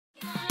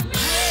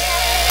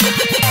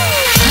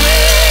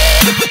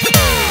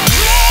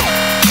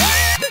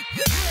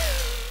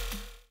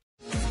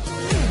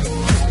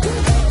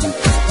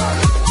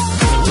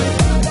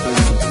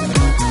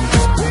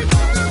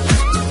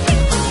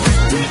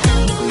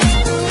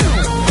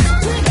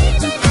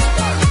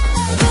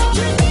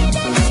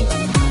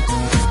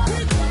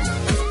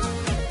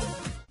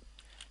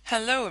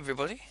Hello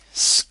everybody,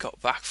 Scott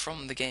back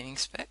from the Gaming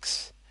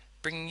Specs,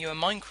 bringing you a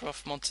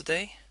Minecraft mod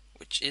today,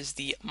 which is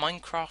the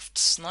Minecraft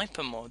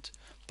Sniper mod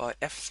by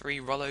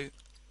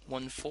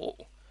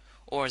F3Rollo14,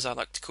 or as I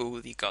like to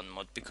call the gun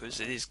mod because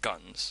it is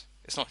guns.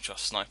 It's not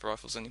just sniper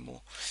rifles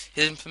anymore.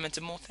 He's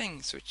implemented more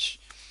things, which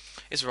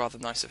is rather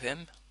nice of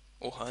him,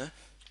 or her.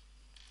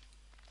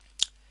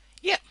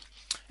 Yeah,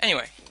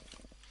 anyway,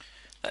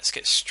 let's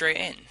get straight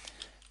in.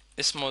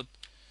 This mod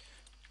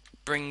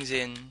brings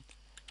in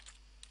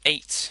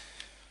 8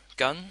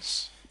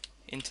 guns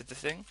into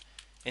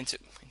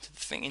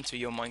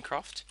your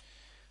Minecraft.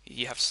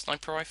 You have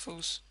sniper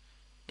rifles,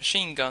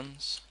 machine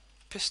guns,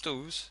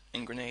 pistols,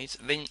 and grenades.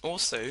 Then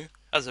also,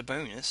 as a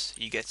bonus,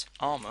 you get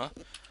armor,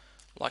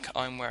 like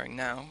I'm wearing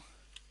now,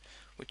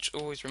 which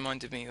always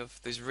reminded me of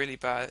those really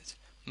bad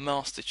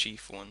Master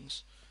Chief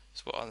ones.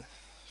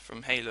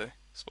 From Halo.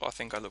 That's what I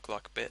think I look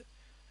like a bit.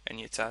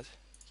 Only a tad.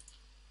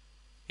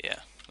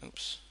 Yeah.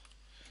 Oops.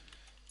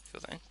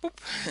 Feel that in.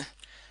 Boop.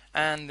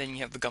 And then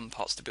you have the gun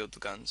parts to build the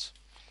guns.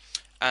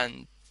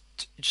 And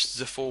just as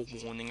a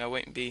forewarning, I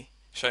won't be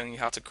showing you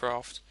how to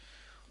craft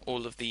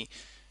all of the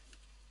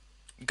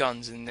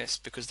guns in this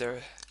because there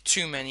are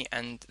too many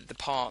and the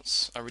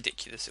parts are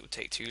ridiculous. It would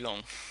take too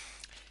long.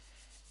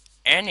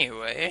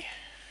 Anyway,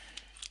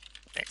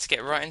 let's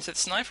get right into the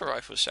sniper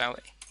rifles, shall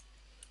we?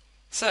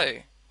 So,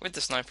 with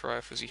the sniper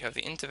rifles you have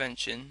the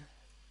Intervention,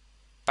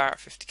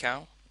 Barrett 50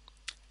 cal,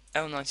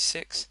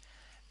 L96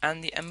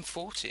 and the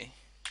M40.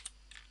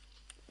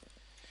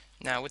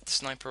 Now with the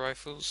sniper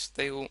rifles,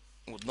 they all,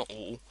 well not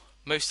all,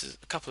 a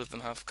couple of them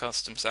have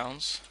custom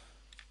sounds,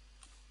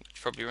 which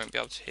you probably won't be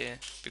able to hear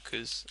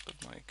because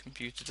of my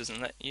computer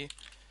doesn't let me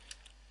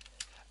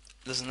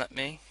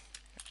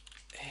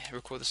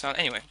record the sound.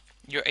 Anyway,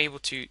 you're able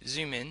to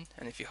zoom in,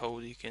 and if you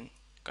hold you can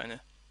kind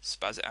of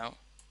spaz it out,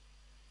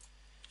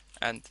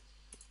 and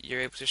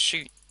you're able to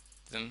shoot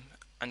them,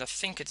 and I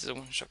think it is a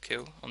one-shot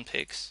kill on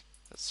pigs.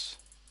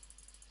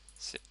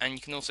 And you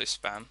can also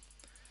spam.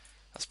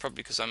 That's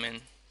probably because I'm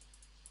in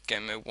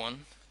game mode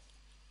 1,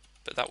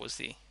 but that was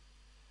the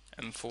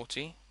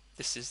M40.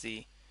 This is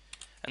the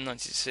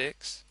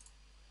M96.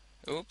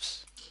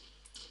 Oops.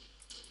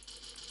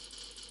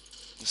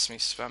 Just me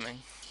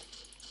spamming.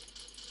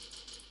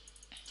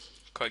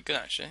 Quite good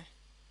actually.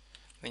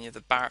 Then you have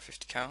the Barrett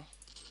 50 cal.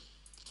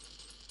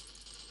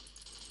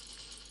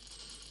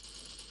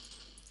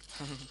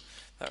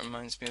 That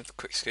reminds me of the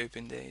quick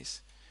scoping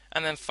days.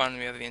 And then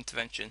finally we have the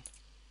Intervention.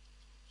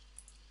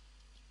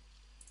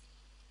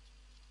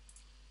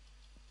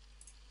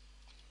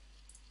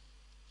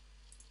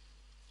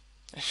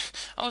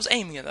 I was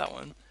aiming at that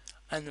one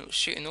and it was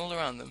shooting all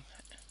around them.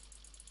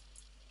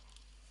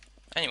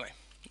 Anyway,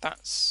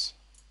 that's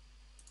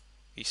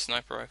the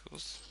sniper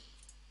rifles.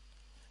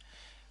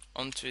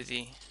 Onto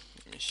the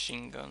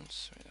machine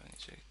guns. I need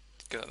to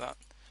go at that.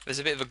 There's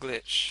a bit of a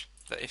glitch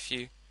that if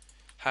you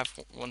have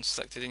one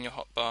selected in your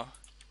hotbar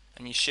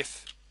and you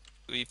shift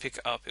or you pick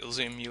it up, it'll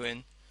zoom you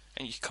in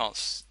and you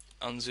can't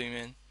unzoom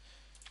in.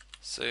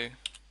 So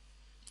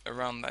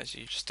around that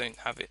you just don't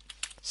have it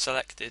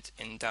selected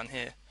in down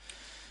here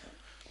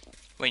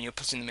when you're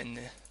putting them in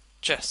the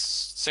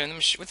chests. So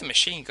with the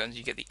machine guns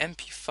you get the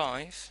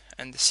MP5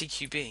 and the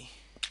CQB,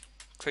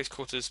 close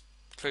quarters,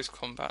 close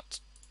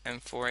combat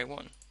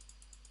M4A1.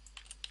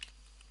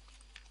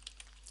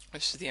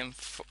 This is the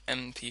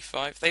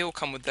MP5. They all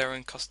come with their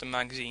own custom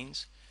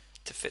magazines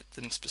to fit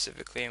them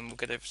specifically, and we'll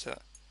get over to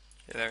that.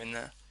 Yeah, they're in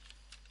there.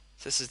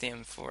 So this is the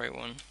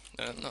M4A1.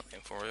 No, not the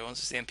M4A1.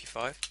 This is the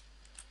MP5.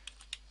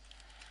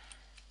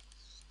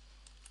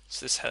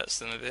 So this hurts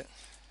them a bit.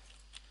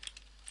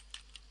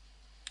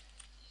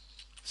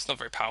 It's not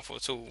very powerful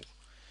at all.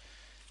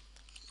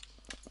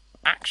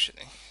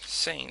 Actually,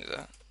 saying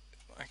that,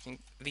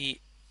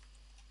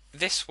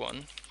 this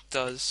one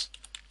does.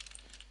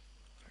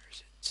 Where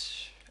is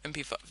it?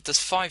 MP5 does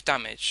 5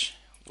 damage,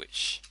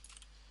 which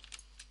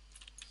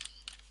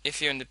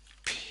if you're in the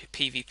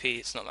PvP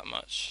it's not that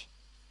much,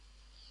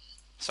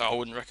 so I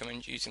wouldn't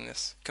recommend using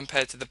this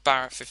compared to the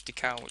Barrett 50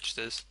 cal, which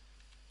does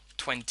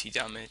 20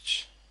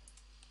 damage.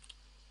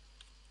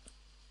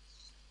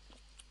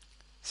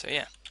 So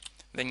yeah,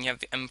 then you have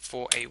the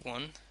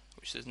M4A1,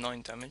 which does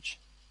 9 damage,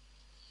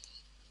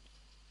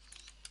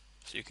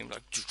 so you can be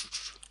like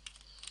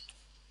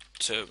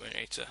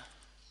Terminator.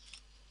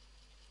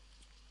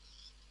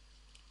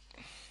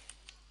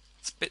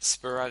 It's a bit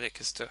sporadic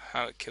as to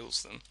how it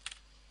kills them,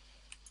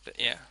 but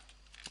yeah,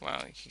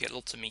 wow, you can get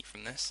lots of meat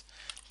from this.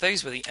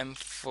 Those were the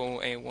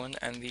M4A1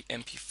 and the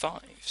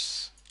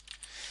MP5s.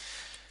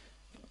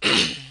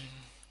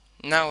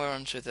 Now we're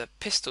on to the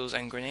pistols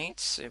and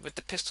grenades. So with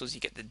the pistols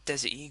you get the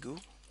Desert Eagle,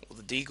 or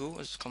the Deagle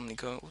as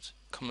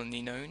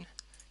commonly known,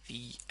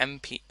 the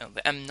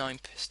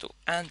M9 pistol,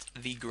 and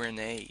the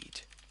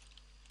grenade.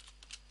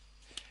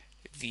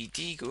 The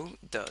Deagle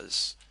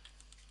does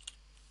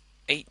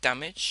 8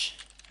 damage,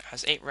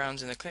 has 8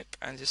 rounds in the clip,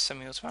 and is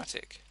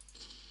semi-automatic.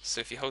 So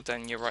if you hold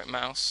down your right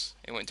mouse,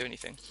 it won't do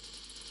anything.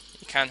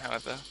 You can,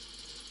 however,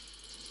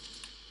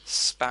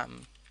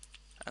 spam,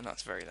 and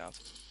that's very loud.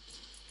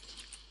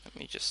 Let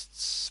me just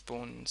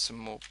spawn some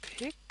more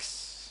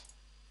pigs.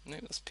 No,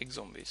 that's pig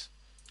zombies.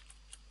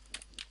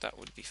 That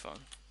would be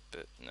fun,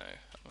 but no.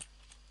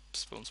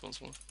 Spawn.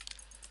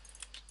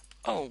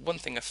 Oh, one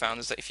thing I found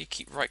is that if you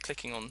keep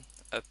right-clicking on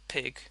a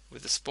pig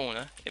with the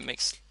spawner, it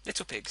makes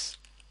little pigs.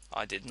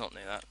 I did not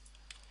know that.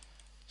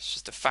 It's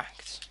just a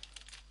fact.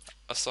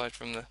 Aside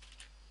from the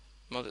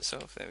mod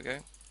itself, there we go.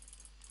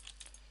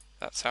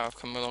 That's how I've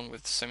come along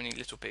with so many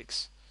little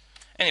pigs.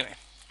 Anyway,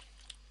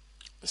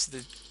 this is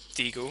the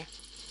Deagle.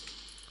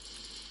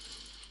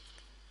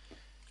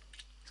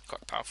 It's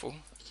quite powerful.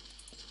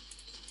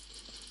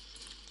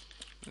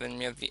 Then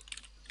we have the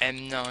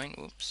M9,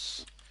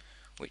 whoops,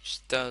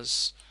 which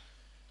does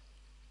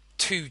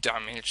 2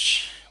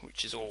 damage,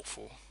 which is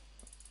awful.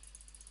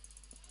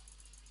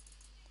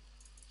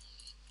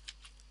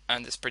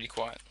 And it's pretty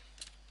quiet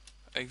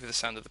over the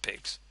sound of the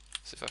pigs.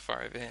 So if I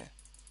fire over here,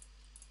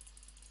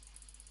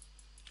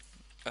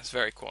 that's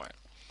very quiet.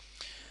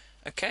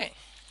 Okay,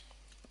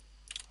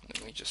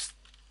 let me just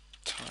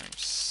time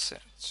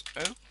set.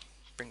 Oh,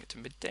 bring it to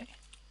midday.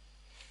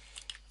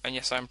 And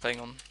yes, I'm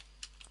playing on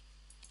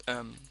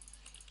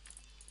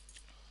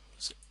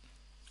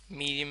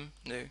medium,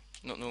 no,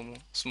 not normal,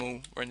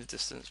 small render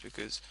distance,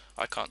 because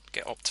I can't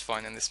get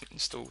Optifine and this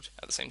installed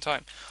at the same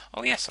time.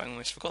 Oh yes, I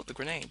almost forgot the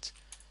grenades.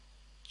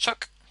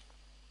 Chuck!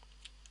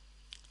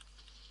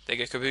 They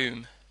go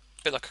kaboom. A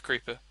bit like a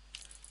creeper.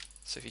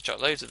 So if you chuck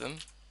loads of them...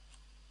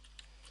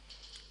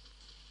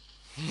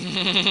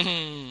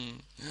 you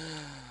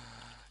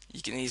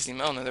can easily...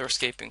 Oh no, they're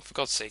escaping, for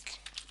God's sake.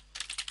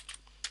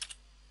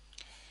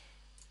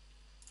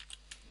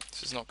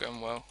 This is not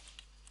going well.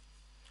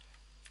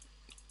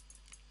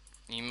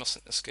 You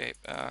mustn't escape.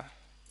 My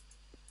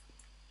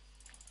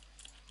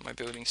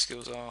building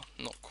skills are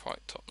not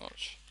quite top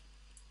notch.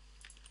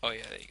 Oh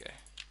yeah, there you go.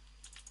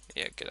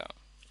 Yeah, get out.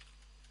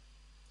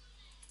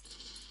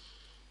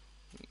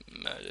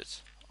 Murdered.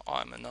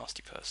 I'm a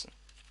nasty person.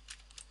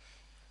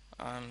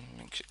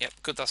 Yep,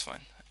 good, that's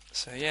fine.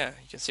 So yeah,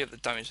 you can see what the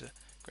damage the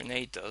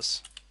grenade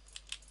does.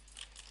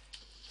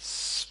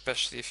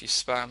 Especially if you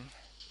spam.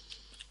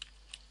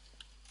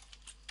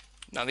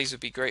 Now these would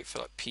be great for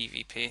like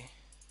PvP.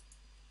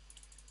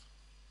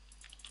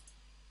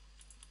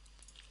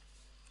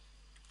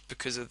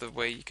 Because of the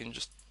way you can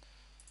just,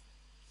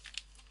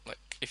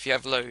 like, if you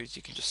have loads,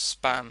 you can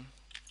just spam,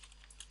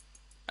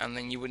 and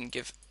then you wouldn't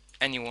give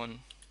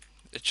anyone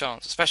a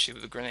chance, especially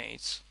with the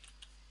grenades.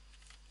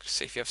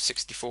 Say if you have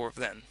 64 of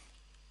them,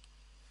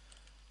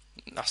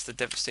 that's the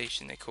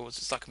devastation they cause.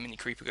 It's like a mini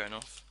creeper going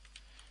off,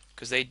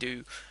 because they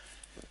do.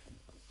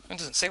 It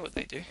doesn't say what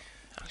they do,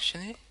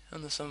 actually,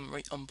 unless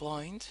I'm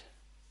blind.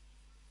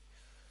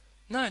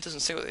 No, it doesn't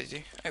say what they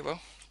do. Oh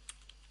well.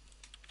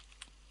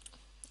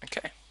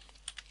 Okay.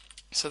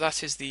 So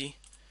that is the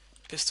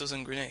pistols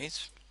and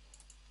grenades.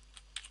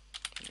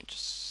 Let me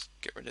just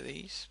get rid of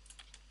these.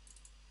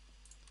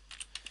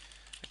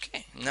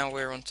 Okay, now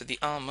we're onto the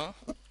armor.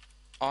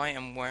 I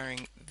am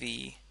wearing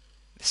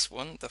this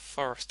one, the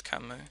forest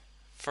camo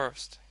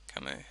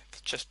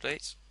chest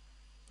plates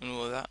and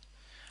all of that.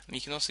 And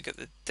you can also get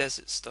the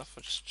desert stuff.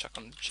 I'll just chuck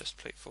on the chest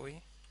plate for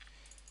you,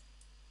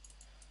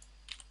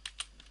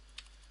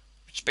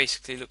 which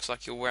basically looks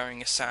like you're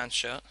wearing a sand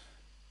shirt.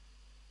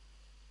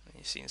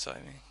 You see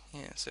inside me,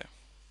 yeah. So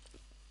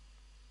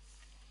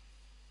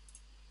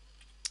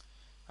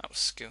that was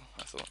skill,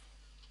 I thought.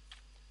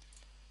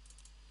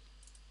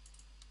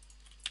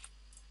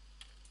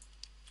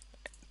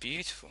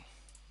 Beautiful.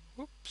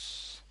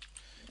 Whoops.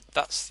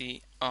 That's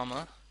the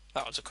armor.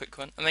 That was a quick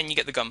one. And then you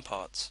get the gun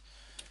parts.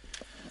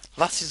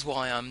 That is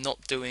why I'm not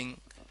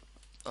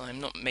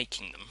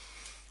making them,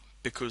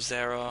 because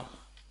they're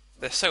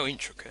so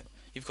intricate.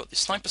 You've got the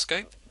sniper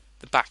scope,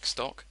 the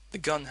backstock, the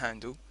gun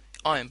handle,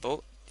 iron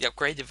bolt, the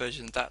upgraded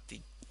version of that, the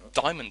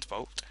diamond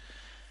bolt,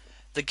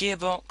 the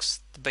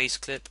gearbox, the base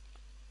clip,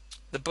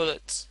 the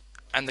bullets,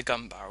 and the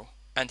gun barrel.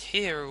 And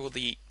here are all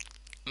the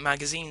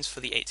magazines for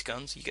the 8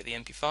 guns. You get the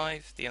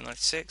MP5, the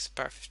M96,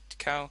 Para-50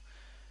 cal,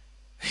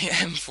 the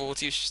M40,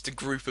 which is just a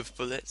group of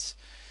bullets,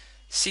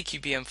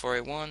 CQB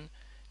M4A1,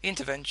 the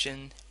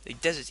Intervention, the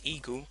Desert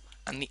Eagle,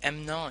 and the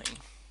M9.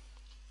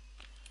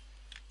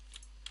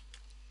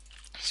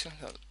 So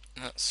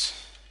that's,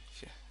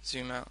 if you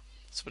zoom out,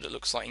 that's what it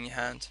looks like in your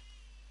hand.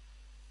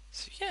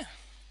 So yeah,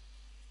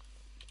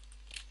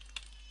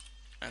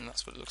 and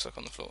that's what it looks like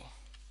on the floor.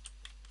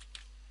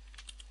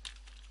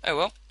 Oh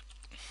well,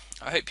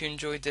 I hope you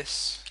enjoyed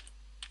this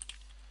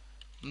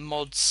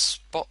mod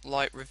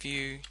spotlight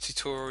review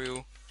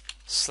tutorial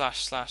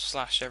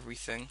 /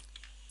 everything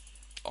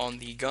on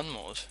the gun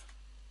mod.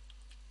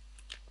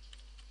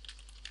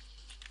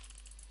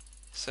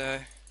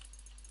 So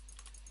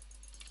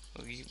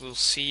we'll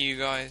see you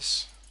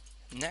guys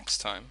next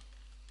time.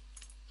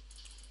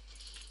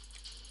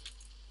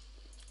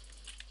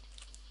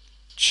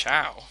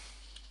 Ciao.